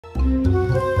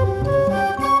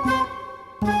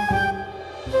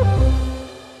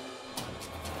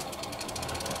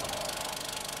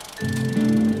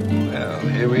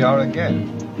here we are again.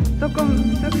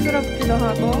 조금 쑥스럽기도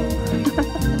하고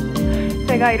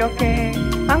제가 이렇게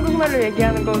한국말로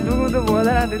얘기하는 거 누구도 못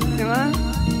알아듣지만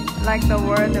like the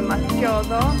word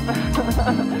마시켜서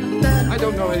I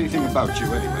don't know anything about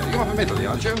you anyway. You're from Italy,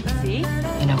 aren't you? See?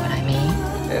 You know what I mean?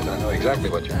 Yes, I know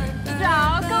exactly what you mean.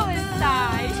 Ciao, come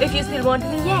stai? If you still want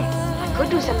me, yes. I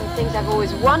could do some of the things I've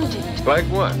always wanted. Like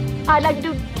what? I'd like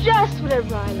to do just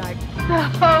whatever I like, the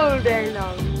whole day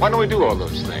long. Why don't we do all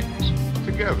those things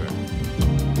together?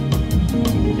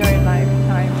 Enjoy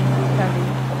lifetime study.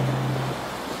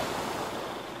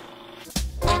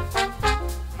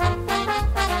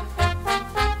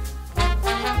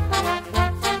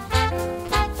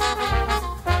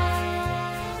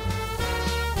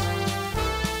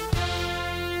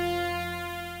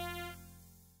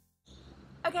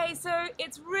 Okay, so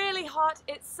it's really hot,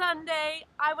 it's Sunday,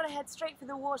 I want to head straight for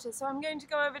the water, so I'm going to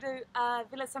go over to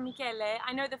Villa San Michele.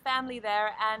 I know the family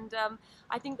there, and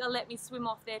I think they'll let me swim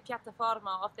off their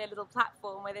piattaforma, off their little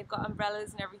platform where they've got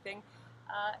umbrellas and everything.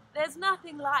 There's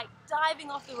nothing like diving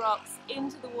off the rocks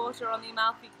into the water on the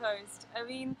Amalfi coast. I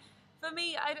mean, for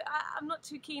me, I'm not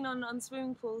too keen on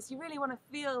swimming pools. You really want to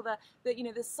feel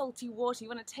the salty water, you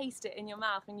want to taste it in your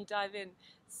mouth when you dive in.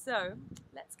 So,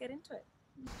 let's get into it.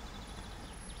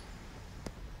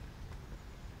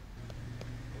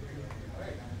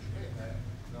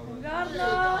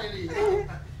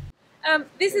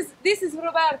 This is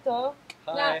Roberto.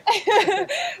 Hi.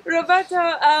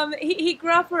 Roberto, he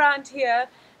grew up around here,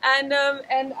 and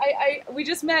we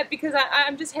just met because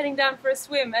I'm just heading down for a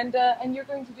swim, and you're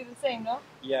going to do the same, no?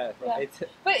 Yeah, right.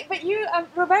 Yeah. But you,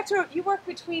 Roberto, you work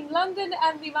between London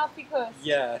and the Amalfi coast.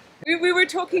 Yeah. We were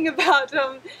talking about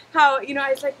how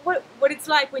it's like what it's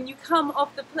like when you come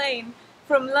off the plane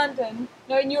from London,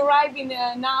 and you arrive in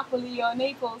Napoli or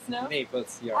Naples, no?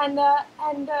 Naples, yeah.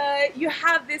 And you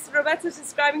have this. Roberto's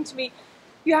describing to me.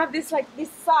 You have this this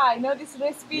sigh, no? This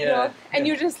respiro, and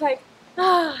you're just like,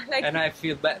 like. And I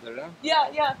feel better, no?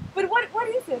 Yeah. But what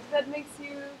is it that makes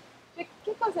you?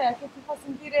 Che cos'è che ti fa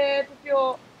sentire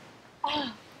proprio?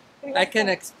 I can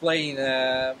explain,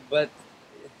 but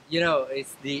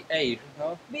it's the air,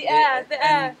 no? The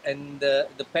air, and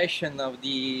the passion of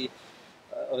the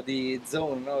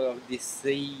zone, no? Of the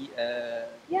sea.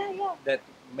 That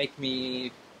make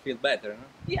me feel better, no?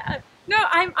 Yeah. No,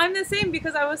 I'm the same,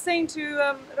 because I was saying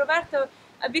to Roberto,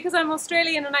 because I'm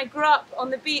Australian and I grew up on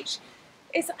the beach.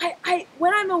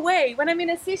 When I'm away, when I'm in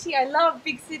a city, I love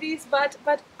big cities, but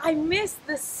I miss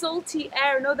the salty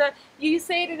air. No, you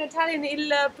say it in Italian,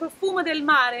 il profumo del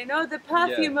mare, no, the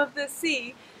perfume of the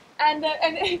sea. And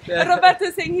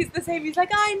Roberto's saying he's the same. He's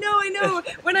like, I know.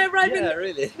 When I arrive in,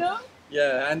 really. No?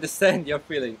 Yeah, I understand your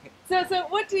feeling. So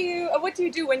what do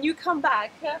you do when you come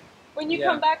back? When you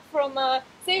come back from,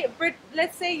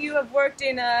 let's say you have worked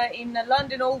in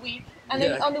London all week, and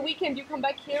then on the weekend you come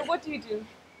back here. What do you do?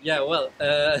 Yeah, well,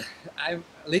 I'm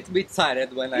a little bit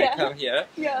tired when I come here.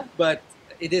 Yeah. But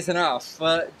it is enough.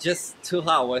 Just 2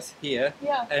 hours here,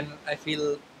 and I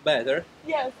feel better.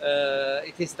 Yes.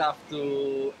 It is enough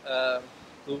to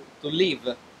leave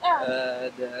the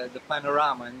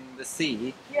panorama and the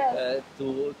sea. Yes.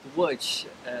 To watch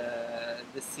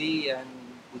the sea and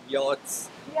the yachts.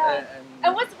 Yeah.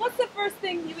 And what's the first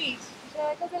thing you eat?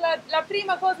 Cos'è la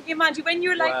prima cosa che mangi when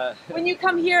you're like when you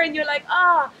come here and you're like,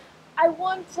 I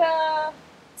want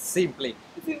simply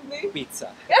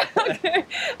pizza. Okay,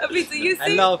 a pizza. You see? I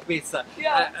love pizza.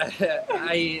 Yeah.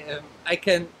 I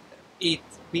can eat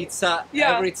pizza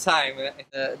every time.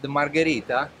 The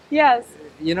margherita. Yes.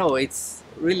 It's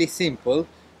really simple,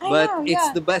 but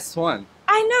it's the best one.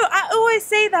 I know. I always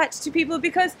say that to people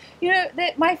because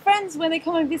my friends, when they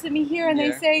come and visit me here and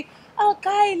they say, "Oh,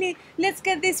 Kylie, let's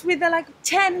get this with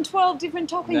 10, 12 different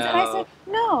toppings," and I say,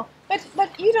 "No, but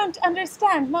you don't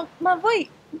understand. Ma voi,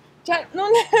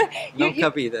 non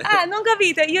capite. Non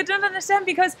capite. You don't understand,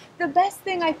 because the best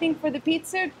thing I think for the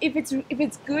pizza, if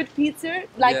it's good pizza,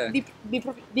 like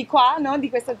di qua, no, di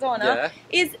questa zona,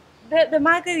 is the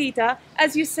margherita,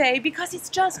 as you say, because it's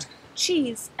just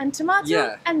cheese and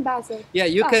tomato and basil. Yeah,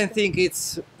 you can think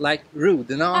it's like rude,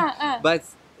 no? But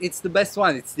it's the best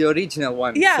one. It's the original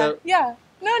one. Yeah, so.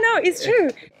 No, it's true.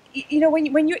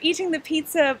 When you're eating the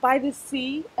pizza by the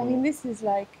sea, I mean, this is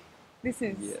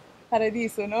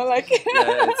paradiso, no? Like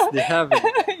it's the heaven.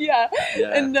 Yeah.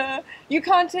 And you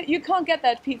can't get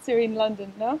that pizza in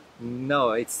London, no?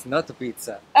 No, it's not a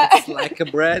pizza. It's like a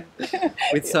bread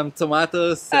with some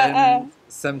tomatoes and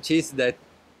some cheese that.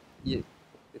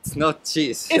 It's not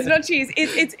cheese. It's not cheese.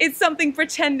 It's something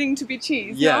pretending to be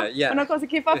cheese. Yeah, no? yeah. Una cosa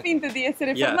che fa finta di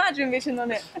essere formaggio, invece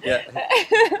non è. Yeah.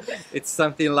 It's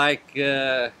something like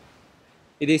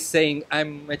it is saying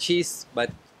I'm a cheese, but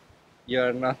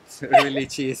you're not really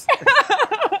cheese.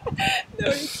 No,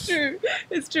 it's true.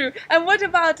 It's true. And what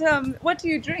about what do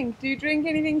you drink? Do you drink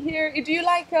anything here? Do you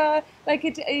like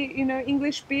it, you know,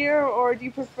 English beer, or do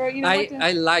you prefer, you know?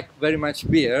 I like very much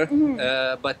beer,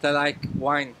 but I like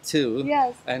wine too.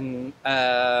 Yes. And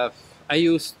I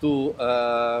used to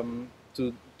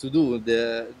do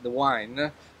the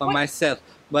wine by myself,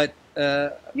 but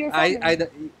Your family?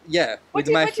 yeah, What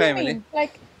with my what do you family. mean?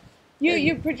 Like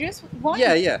you produce wine?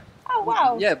 Yeah. Oh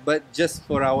wow. Yeah, but just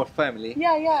for our family.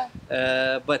 Yeah.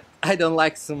 But I don't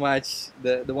like so much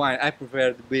the wine. I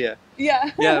prefer the beer.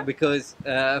 Yeah. Yeah, because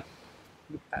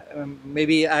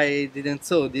maybe I didn't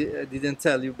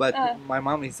tell you, but my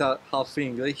mom is half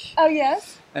English. Oh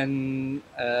yes. And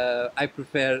I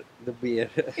prefer the beer.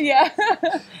 Yeah.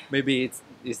 Maybe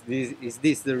is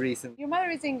this the reason? Your mother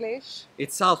is English.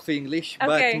 It's half English,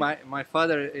 Okay. but my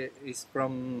father is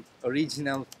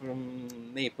original from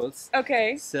Naples.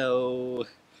 Okay. So,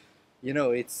 you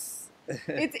know, it's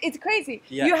It's crazy.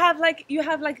 Yeah. You have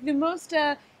like the most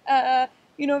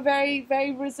you know,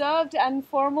 very reserved and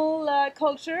formal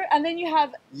culture, and then you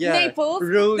have Naples,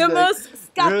 rude, the most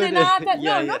scatenata. rude.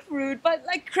 Yeah, no, not rude, but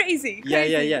like crazy. Yeah.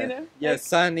 You know? Yeah, Like,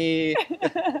 sunny.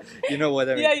 You know what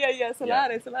I mean? Yeah.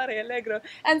 Solare, allegro.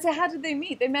 And so, how did they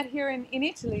meet? They met here in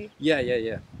Italy. Yeah.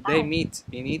 They Oh. meet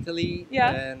in Italy,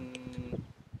 Yeah. and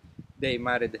they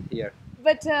married here.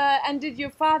 But and did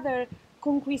your father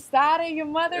conquistare your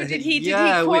mother? Did he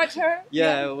Yeah, court her?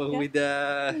 Yeah, with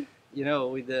you know,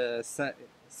 with the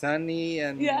sunny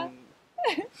and Yeah.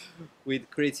 with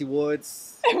crazy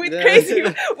words. With crazy,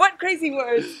 what crazy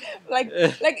words? Like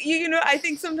you know, I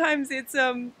think sometimes it's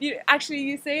actually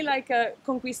you say like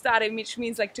conquistare, which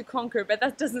means like to conquer, but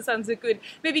that doesn't sound so good.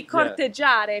 Maybe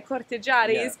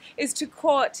corteggiare Yeah. is to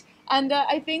court, and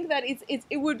I think that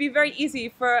it would be very easy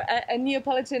for a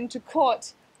Neapolitan to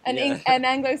court an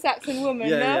Anglo-Saxon woman.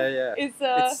 No? Yeah.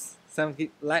 It's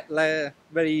something like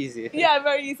very easy. yeah,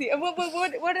 very easy. And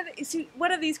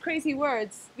what are these crazy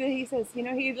words that he says? You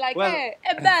know, he's like, Well- hey,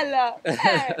 è bella,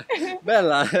 hey.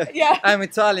 Bella. Yeah. I'm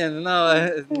Italian. No,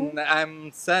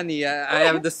 I'm sunny. I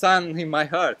have the sun in my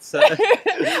heart. So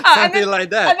something like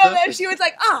that. And then she was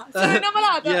like, sono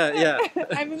innamorata. Yeah.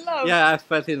 I'm in love. Yeah, I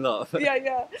felt in love.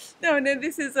 Yeah. No,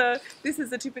 this is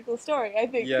a typical story, I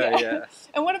think. Yeah.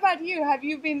 And what about you? Have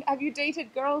you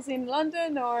dated girls in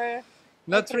London or?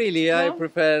 Not really. I No?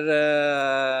 prefer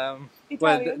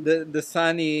well Italian? the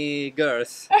sunny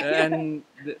girls, and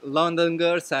the London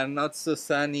girls are not so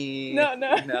sunny. No.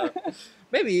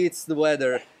 Maybe it's the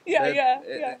weather. Yeah, that,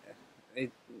 yeah.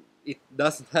 It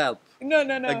doesn't help No.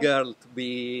 a girl to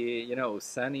be, you know,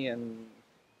 sunny and.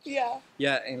 Yeah.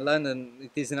 Yeah, in London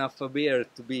it is enough a beer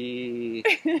to be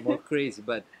more crazy,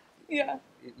 but Yeah.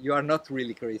 you are not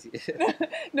really crazy.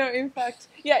 No, in fact,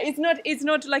 yeah, it's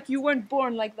not like you weren't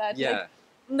born like that. Yeah.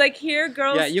 Like here,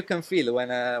 girls. Yeah, you can feel when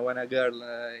a girl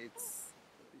it's,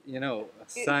 you know,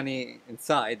 sunny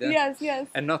inside. Yes.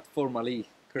 And not formally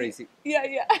crazy.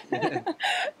 Yeah.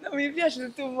 No, mi piace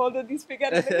il tuo modo di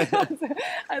spiegare le cose.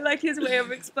 I like his way of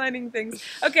explaining things.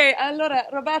 Okay, allora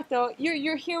Roberto,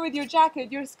 you're here with your jacket,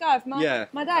 your scarf. Yeah.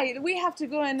 Ma dai, we have to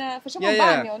go and facciamo un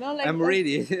Yeah. bagno, no? Like, I'm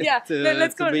ready. Yeah,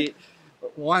 let's to go. be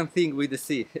one thing with the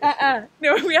sea.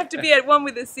 No, we have to be at one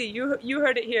with the sea. You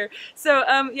heard it here. So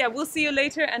yeah, we'll see you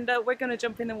later, and we're gonna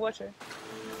jump in the water.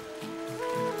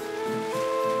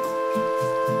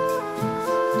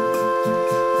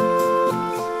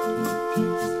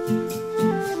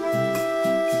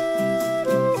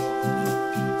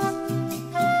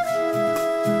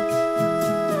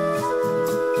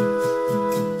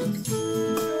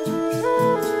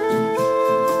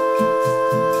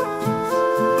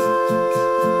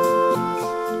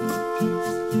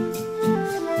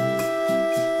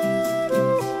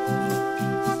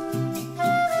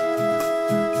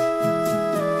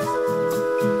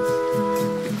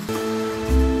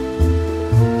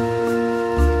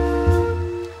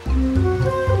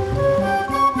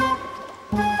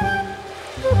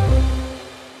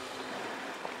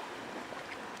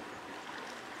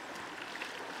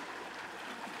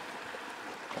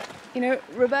 You know,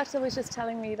 Roberto was just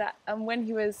telling me that when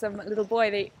he was a little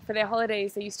boy, for their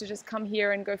holidays, they used to just come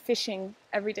here and go fishing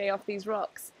every day off these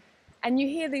rocks. And you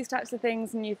hear these types of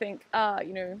things and you think,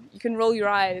 you know, you can roll your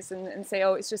eyes and say,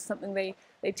 oh, it's just something they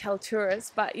tell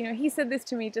tourists. But, you know, he said this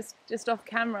to me just off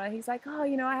camera. He's like, oh,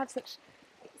 you know, I have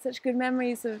such good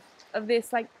memories of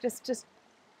this, like just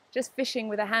fishing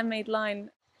with a handmade line.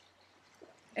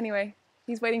 Anyway,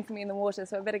 he's waiting for me in the water,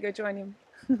 so I better go join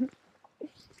him.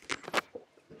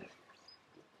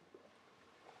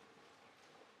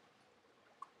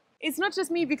 it's not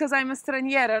just me because I'm a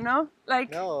straniera, no?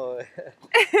 Like, No,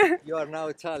 you are now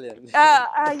Italian.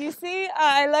 you see,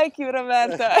 I like you,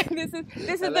 Roberto. This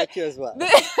is I like you as well.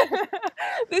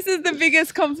 This is the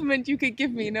biggest compliment you could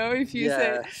give me, no? If you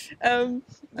say,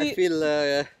 I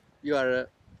feel you are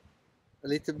a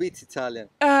little bit Italian.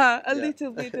 a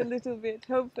little bit,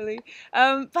 hopefully.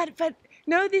 But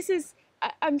no, this is.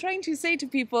 I'm trying to say to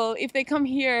people if they come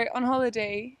here on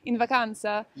holiday in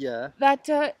vacanza,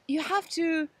 that you have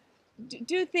to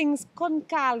do things con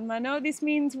calma, no? This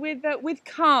means with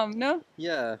calm, no?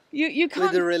 Yeah. You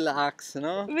can't. With relax,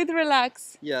 no? With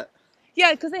relax. Yeah.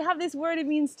 Yeah, because they have this word. It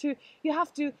means you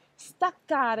have to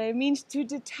staccare. It means to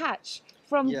detach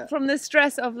from the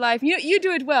stress of life. You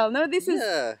do it well, no? This is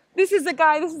a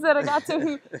guy. This is a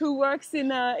ragazzo who works in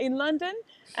London,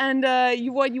 and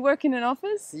you work in an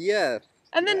office. Yeah.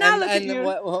 And then now look at you.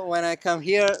 When I come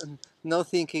here, no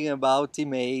thinking about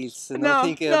emails, no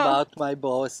thinking about my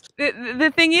boss.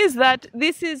 The thing is that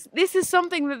this is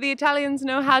something that the Italians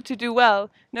know how to do well.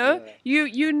 No,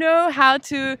 you know how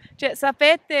to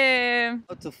sapete.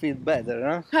 How to feel better,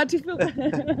 no? How to feel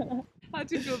how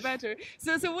to feel better.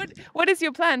 So what is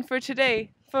your plan for today?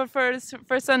 For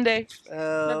Sunday?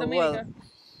 Well,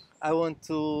 I want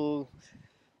to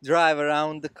drive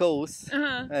around the coast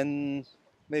and.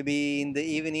 Maybe in the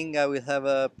evening I will have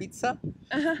a pizza,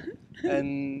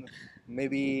 and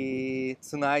maybe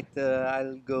tonight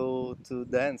I'll go to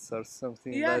dance or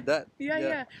something like that.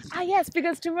 Yeah. Ah, yes,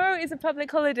 because tomorrow is a public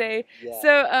holiday. Yeah.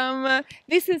 So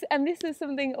this is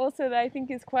something also that I think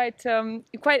is quite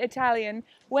Italian.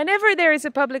 Whenever there is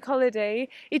a public holiday,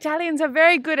 Italians are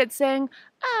very good at saying,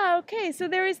 okay, so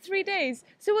there is 3 days,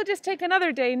 so we'll just take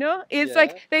another day, no? It's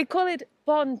like they call it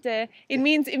ponte. It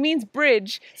means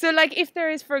bridge. So like if there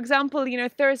is, for example,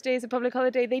 Thursday is a public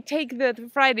holiday, they take the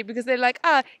Friday because they're like,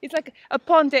 it's like a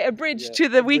ponte, a bridge to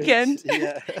the weekend.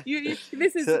 Yeah.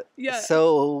 This is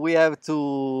So we have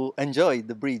to enjoy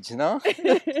the bridge, no?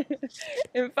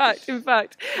 In fact.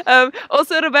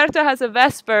 Also, Roberto has a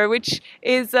Vespa, which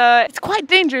is it's quite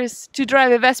dangerous to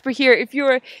drive a Vespa here if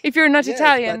you're not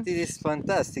Italian. But it is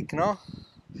fantastic, no?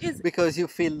 Because you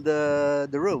feel the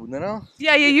road, no?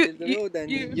 Yeah, you feel the road and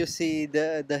you see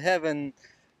the heaven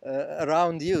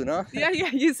around you, no? Yeah,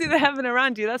 you see the heaven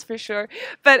around you, that's for sure.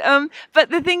 But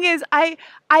the thing is, I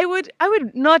would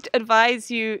not advise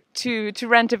you to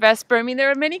rent a Vespa. I mean, there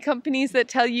are many companies that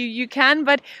tell you can,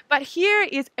 but here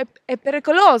is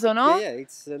pericoloso, no? Yeah,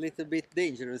 it's a little bit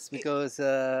dangerous because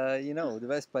the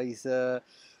Vespa is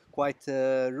quite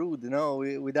rude, no?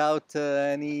 Without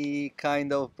any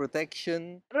kind of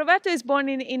protection. Roberto is born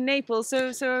in Naples,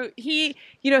 so he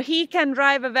can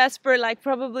drive a Vespa like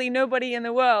probably nobody in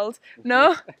the world,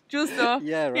 no? Giusto?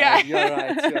 Yeah, right. You're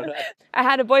right. I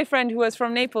had a boyfriend who was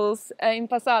from Naples in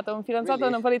passato, un fidanzato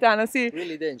napolitano, sì.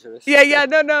 Really dangerous. Yeah,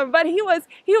 no, but he was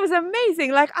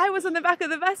amazing. Like I was on the back of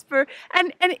the Vespa,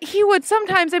 and he would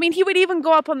sometimes, I mean, he would even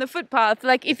go up on the footpath,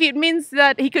 like if it means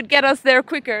that he could get us there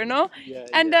quicker, no?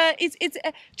 And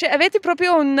cioè, avete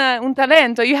proprio un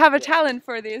talento. You have a talent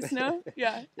for this, no?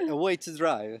 Yeah. A way to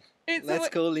drive. Let's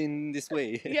call in this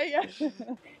way. Yeah.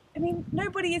 I mean,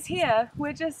 nobody is here.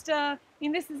 We're just,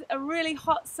 this is a really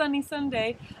hot, sunny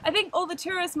Sunday. I think all the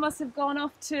tourists must have gone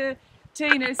off to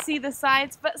see the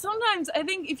sights. But sometimes I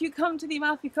think if you come to the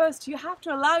Amalfi Coast, you have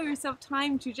to allow yourself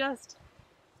time to just,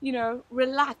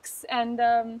 relax and,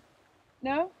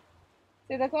 no?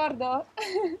 Sei d'accordo?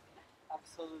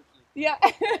 Absolutely. Yeah.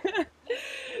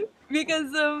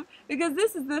 because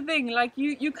this is the thing. Like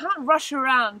you can't rush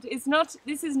around.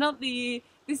 This is not the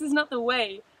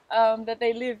way. That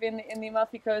they live in the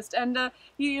Amalfi Coast, and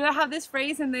you have this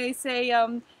phrase, and they say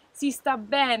 "si sta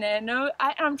bene." No,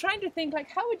 I'm trying to think like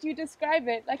how would you describe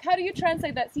it? Like how do you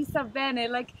translate that "si sta bene"?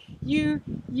 Like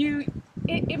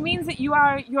it means that you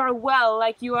are well.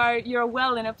 Like you're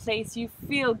well in a place. You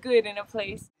feel good in a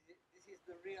place. This is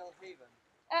the real haven.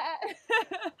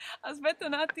 Aspetta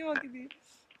un attimo che ti...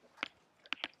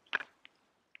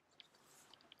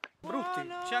 Brutti,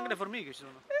 c'è anche le formiche ci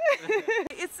sono.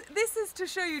 This is to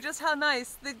show you just how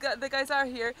nice the guys are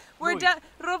here. We're down.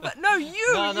 No,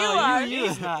 you are.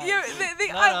 You.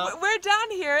 We're down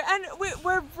here and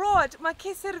we're brought. Ma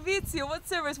che servizio? What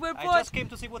service? We're brought. I just came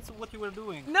to see what you were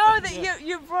doing. No,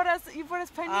 you brought us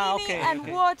panini and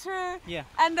water. Yeah.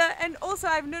 And also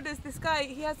I've noticed this guy.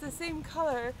 He has the same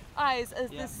color eyes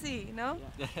as the sea. No.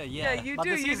 Yeah. You but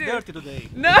do. The sea is dirty today.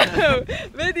 No.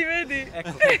 Vedi.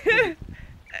 Ecco.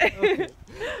 Okay.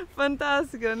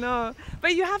 Fantastico, no.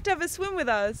 But you have to have a swim with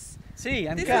us. See,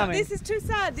 I'm coming. This is too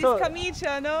sad, this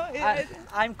camicia, no?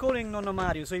 I'm calling Nonno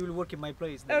Mario, so he will work in my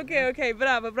place. Then, okay,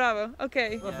 bravo.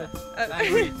 Okay. Perfect. I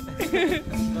agree.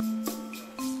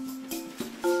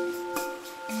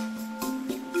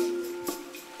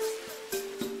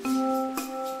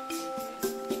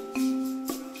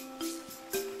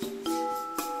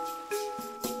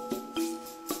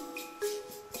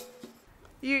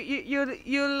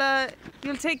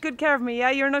 you'll take good care of me,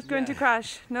 yeah? You're not going to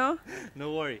crash, no?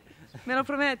 No worry. Me lo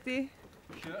prometti?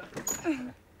 Sure.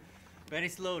 Very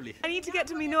slowly. I need to get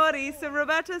to Minori, so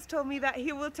Roberto's told me that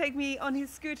he will take me on his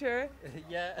scooter.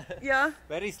 Yeah. Yeah.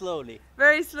 Very slowly.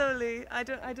 Very slowly. I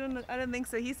don't think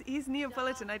so. He's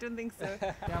Neapolitan. I don't think so.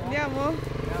 Andiamo.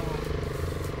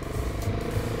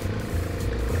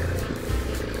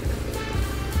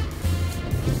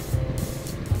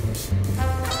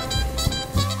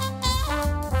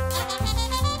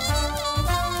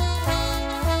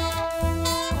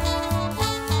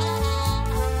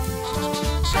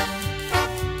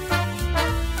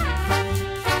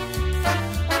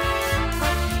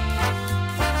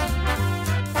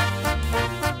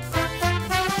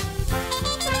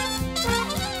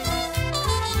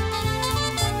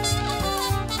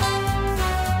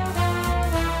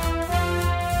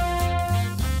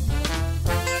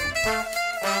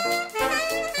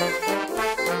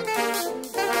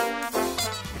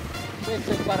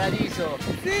 Questo è il paradiso.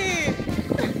 Sì.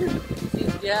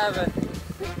 Insieme.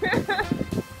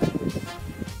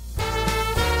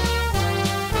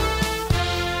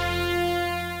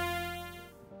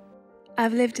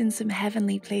 I've lived in some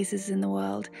heavenly places in the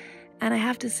world, and I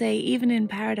have to say, even in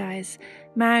paradise,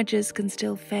 marriages can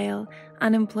still fail,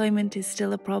 unemployment is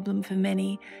still a problem for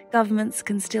many, governments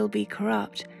can still be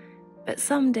corrupt. But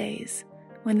some days,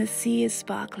 when the sea is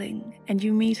sparkling and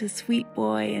you meet a sweet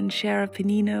boy and share a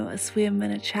panino, a swim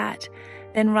and a chat,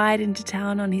 then ride into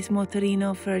town on his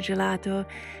motorino for a gelato,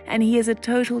 and he is a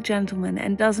total gentleman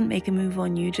and doesn't make a move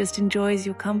on you, just enjoys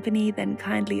your company, then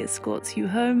kindly escorts you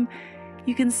home,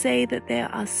 you can say that there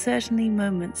are certainly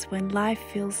moments when life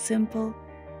feels simple,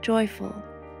 joyful,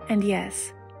 and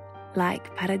yes,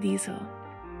 like paradiso.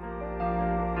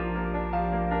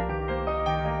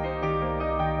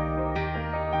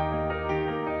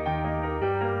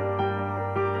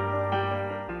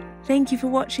 Thank you for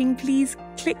watching. Please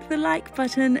click the like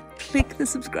button, click the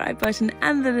subscribe button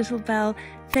and the little bell.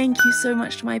 Thank you so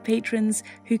much to my patrons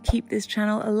who keep this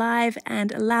channel alive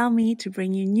and allow me to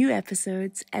bring you new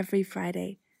episodes every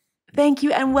Friday. Thank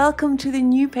you and welcome to the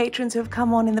new patrons who have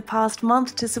come on in the past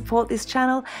month to support this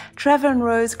channel. Trevor and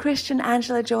Rose, Christian,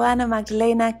 Angela, Joanna,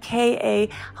 Magdalena, K.A.,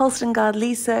 Holstengard,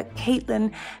 Lisa,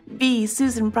 Caitlin, B,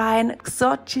 Susan, Brian,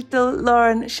 Xochitl,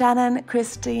 Lauren, Shannon,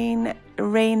 Christine,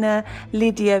 Raina,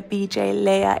 Lydia, BJ,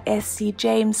 Leah, SC,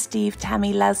 James, Steve,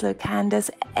 Tammy, Laszlo,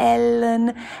 Candace,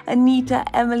 Ellen, Anita,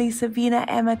 Emily, Sabina,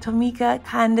 Emma, Tomika,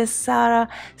 Candace, Sarah,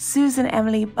 Susan,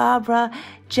 Emily, Barbara,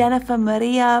 Jennifer,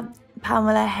 Maria,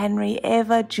 Pamela, Henry,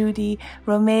 Eva, Judy,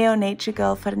 Romeo, Nature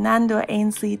Girl, Fernando,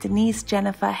 Ainsley, Denise,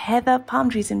 Jennifer, Heather, Palm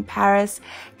Trees in Paris,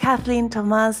 Kathleen,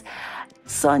 Tomas,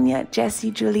 Sonia,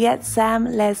 Jessie, Juliet, Sam,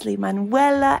 Leslie,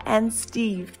 Manuela, and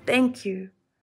Steve. Thank you.